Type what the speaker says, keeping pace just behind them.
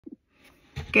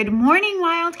Good morning,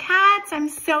 Wildcats. I'm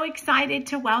so excited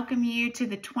to welcome you to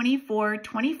the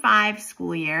 24-25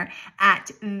 school year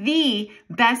at the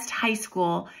best high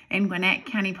school in Gwinnett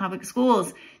County Public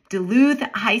Schools, Duluth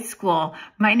High School.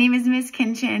 My name is Ms.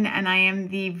 Kinchin, and I am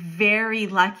the very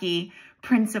lucky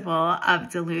principal of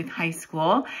Duluth High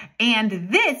School.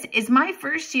 And this is my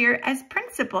first year as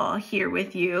principal here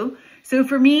with you. So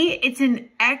for me, it's an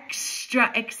extra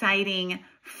exciting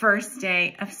first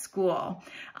day of school.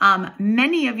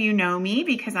 Many of you know me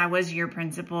because I was your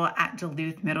principal at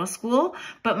Duluth Middle School,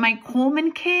 but my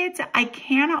Coleman kids, I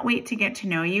cannot wait to get to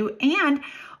know you, and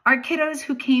our kiddos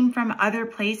who came from other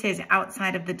places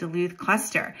outside of the Duluth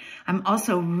cluster. I'm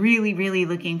also really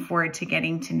looking forward to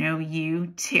getting to know you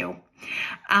too.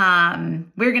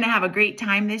 We're gonna have a great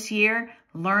time this year,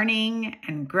 learning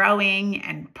and growing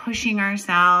and pushing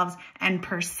ourselves and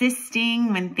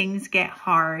persisting when things get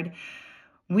hard.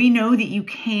 We know that you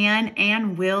can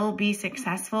and will be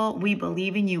successful. We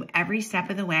believe in you every step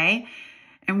of the way.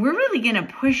 And we're really going to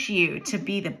push you to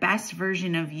be the best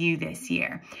version of you this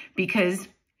year because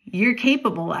you're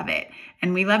capable of it.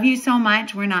 And we love you so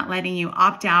much. We're not letting you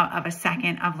opt out of a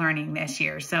second of learning this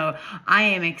year. So I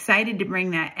am excited to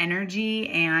bring that energy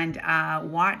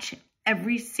and watch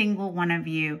every single one of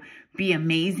you be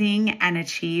amazing and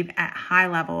achieve at high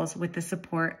levels with the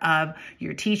support of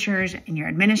your teachers and your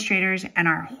administrators and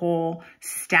our whole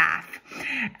staff.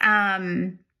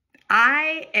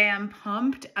 I am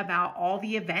pumped about all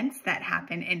the events that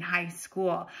happen in high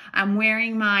school. I'm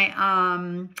wearing my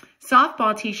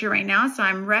softball t-shirt right now, so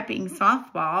I'm repping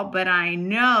softball, but I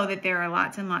know that there are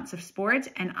lots and lots of sports,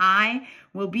 and I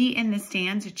will be in the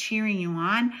stands cheering you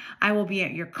on. I will be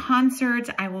at your concerts.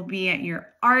 I will be at your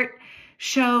art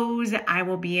shows. I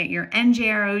will be at your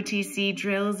NJROTC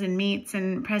drills and meets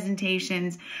and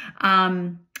presentations.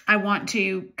 I want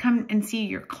to come and see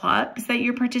your clubs that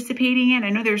you're participating in. I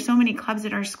know there's so many clubs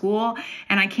at our school,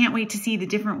 and I can't wait to see the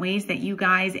different ways that you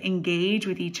guys engage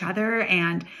with each other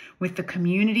and with the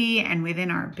community and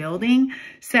within our building.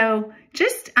 So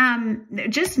just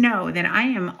know that I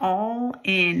am all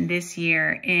in this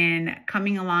year in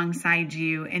coming alongside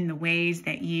you in the ways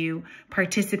that you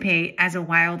participate as a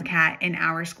Wildcat in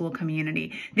our school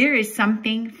community. There is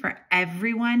something for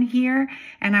everyone here,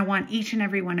 and I want each and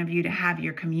every one of you to have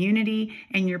your community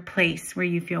and your place where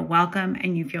you feel welcome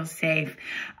and you feel safe.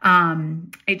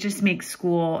 It just makes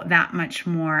school that much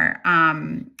more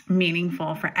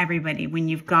meaningful for everybody when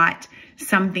you've got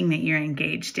something that you're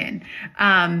engaged in.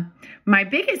 My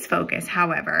biggest focus,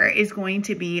 however, is going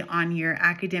to be on your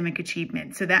academic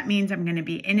achievement. So that means I'm going to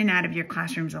be in and out of your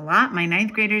classrooms a lot. My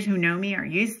ninth graders who know me are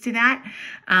used to that.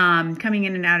 Coming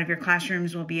in and out of your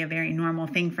classrooms will be a very normal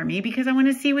thing for me because I want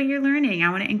to see what you're learning.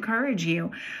 I want to encourage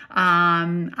you.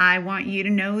 I want you to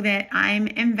know that I'm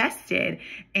invested.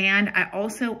 And I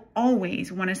also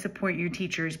always want to support your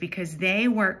teachers because they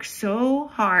work so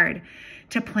hard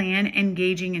to plan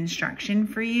engaging instruction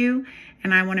for you.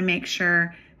 And I want to make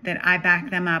sure that I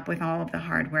back them up with all of the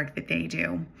hard work that they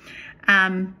do.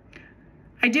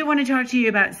 I do want to talk to you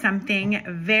about something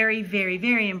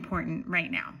very important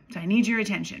right now. So I need your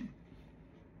attention.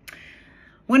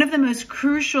 One of the most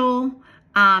crucial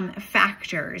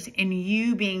factors in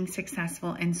you being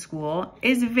successful in school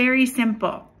is very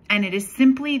simple, and it is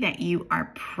simply that you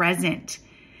are present.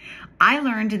 I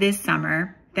learned this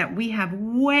summer that we have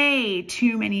way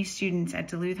too many students at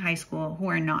Duluth High School who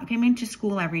are not coming to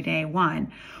school every day,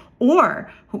 one,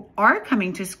 or who are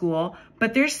coming to school,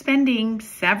 but they're spending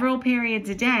several periods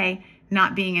a day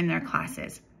not being in their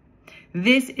classes.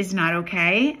 This is not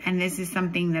okay, and this is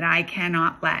something that I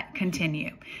cannot let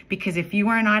continue, because if you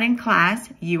are not in class,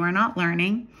 you are not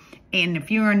learning, and if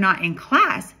you are not in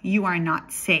class, you are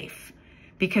not safe,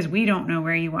 because we don't know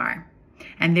where you are.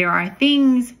 And there are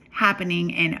things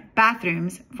happening in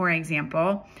bathrooms, for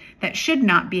example, that should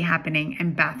not be happening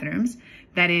in bathrooms,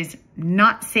 that is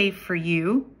not safe for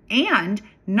you and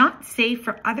not safe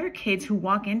for other kids who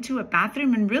walk into a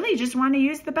bathroom and really just want to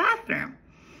use the bathroom.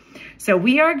 So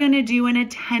we are going to do an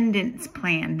attendance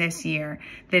plan this year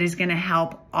that is going to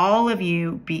help all of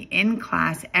you be in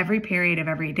class every period of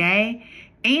every day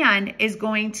and is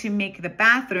going to make the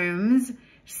bathrooms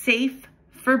safe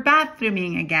for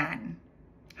bathrooming again.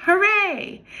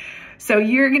 Hooray! So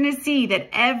you're going to see that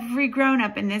every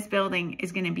grown-up in this building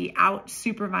is going to be out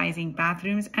supervising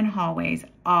bathrooms and hallways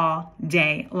all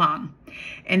day long.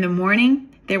 In the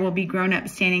morning, there will be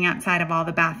grown-ups standing outside of all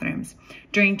the bathrooms.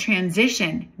 During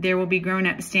transition, there will be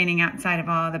grown-ups standing outside of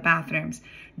all of the bathrooms.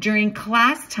 During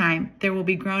class time, there will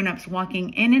be grown-ups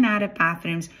walking in and out of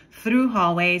bathrooms, through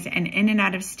hallways, and in and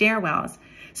out of stairwells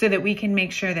so that we can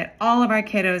make sure that all of our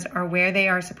kiddos are where they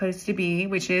are supposed to be,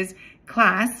 which is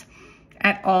class,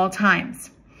 at all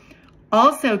times.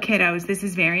 Also, kiddos, this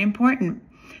is very important.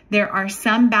 There are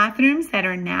some bathrooms that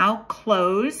are now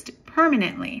closed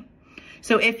permanently.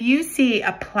 So if you see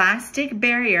a plastic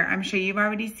barrier, I'm sure you've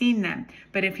already seen them,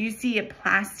 but if you see a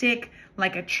plastic,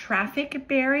 like a traffic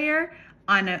barrier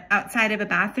outside of a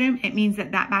bathroom, it means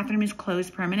that that bathroom is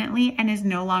closed permanently and is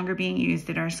no longer being used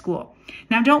at our school.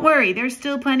 Now, don't worry, there's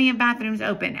still plenty of bathrooms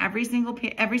open. Every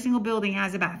single building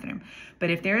has a bathroom.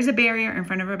 But if there is a barrier in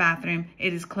front of a bathroom,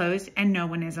 it is closed and no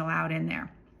one is allowed in there.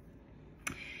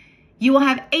 You will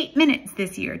have 8 minutes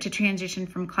this year to transition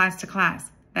from class to class.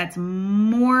 That's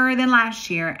more than last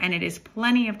year, and it is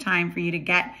plenty of time for you to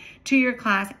get to your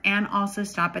class and also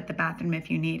stop at the bathroom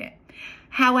if you need it.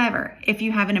 However, if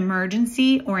you have an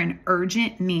emergency or an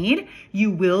urgent need,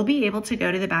 you will be able to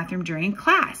go to the bathroom during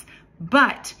class,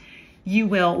 but you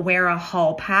will wear a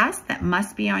hall pass that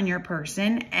must be on your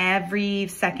person every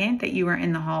second that you are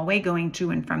in the hallway going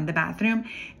to and from the bathroom,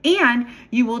 and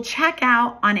you will check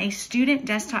out on a student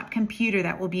desktop computer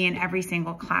that will be in every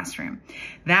single classroom.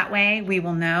 That way we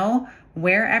will know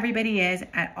where everybody is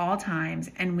at all times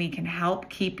and we can help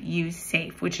keep you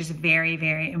safe, which is very,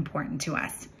 very important to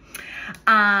us.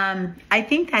 I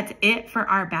think that's it for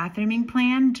our bathrooming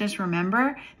plan. Just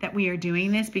remember that we are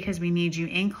doing this because we need you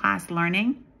in class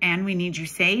learning, and we need you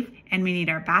safe, and we need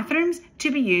our bathrooms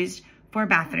to be used for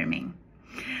bathrooming.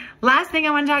 Last thing I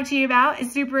want to talk to you about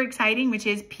is super exciting, which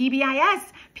is PBIS.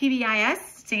 PBIS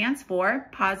stands for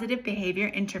Positive Behavior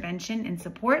Intervention and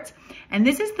Support. And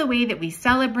this is the way that we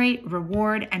celebrate,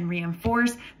 reward, and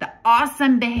reinforce the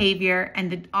awesome behavior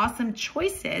and the awesome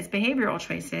choices, behavioral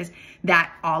choices,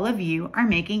 that all of you are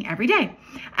making every day.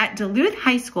 At Duluth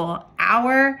High School,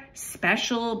 our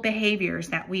special behaviors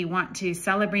that we want to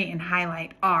celebrate and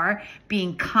highlight are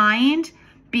being kind,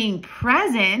 being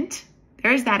present,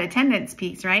 there's that attendance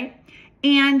piece, right?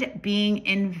 And being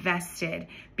invested,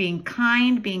 being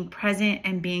kind, being present,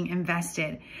 and being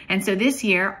invested. And so this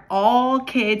year, all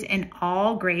kids in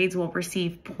all grades will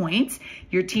receive points.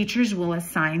 Your teachers will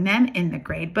assign them in the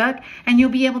grade book, and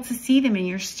you'll be able to see them in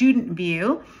your student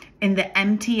view in the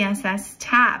MTSS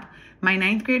tab. My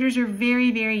 9th graders are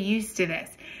very, very used to this.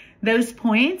 Those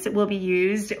points will be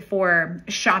used for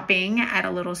shopping at a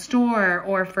little store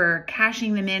or for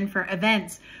cashing them in for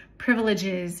events,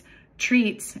 privileges,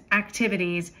 treats,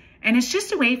 activities, and it's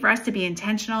just a way for us to be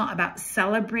intentional about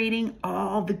celebrating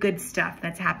all the good stuff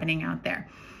that's happening out there.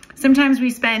 Sometimes we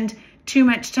spend too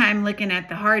much time looking at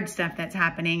the hard stuff that's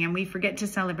happening and we forget to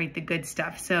celebrate the good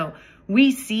stuff. So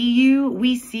we see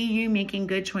you making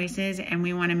good choices, and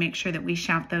we want to make sure that we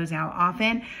shout those out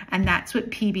often, and that's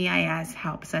what PBIS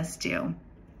helps us do.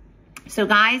 So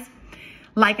guys,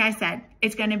 like I said,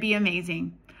 it's going to be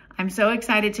amazing. I'm so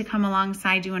excited to come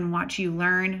alongside you and watch you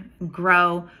learn,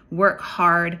 grow, work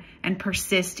hard, and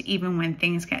persist even when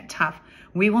things get tough.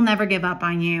 We will never give up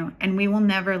on you, and we will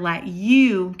never let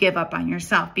you give up on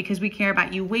yourself, because we care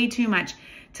about you way too much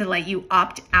to let you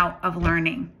opt out of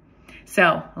learning.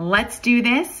 So let's do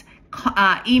this.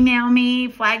 Email me,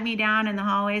 flag me down in the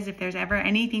hallways if there's ever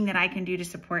anything that I can do to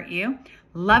support you.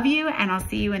 Love you, and I'll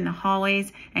see you in the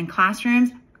hallways and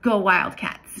classrooms. Go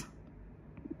Wildcats!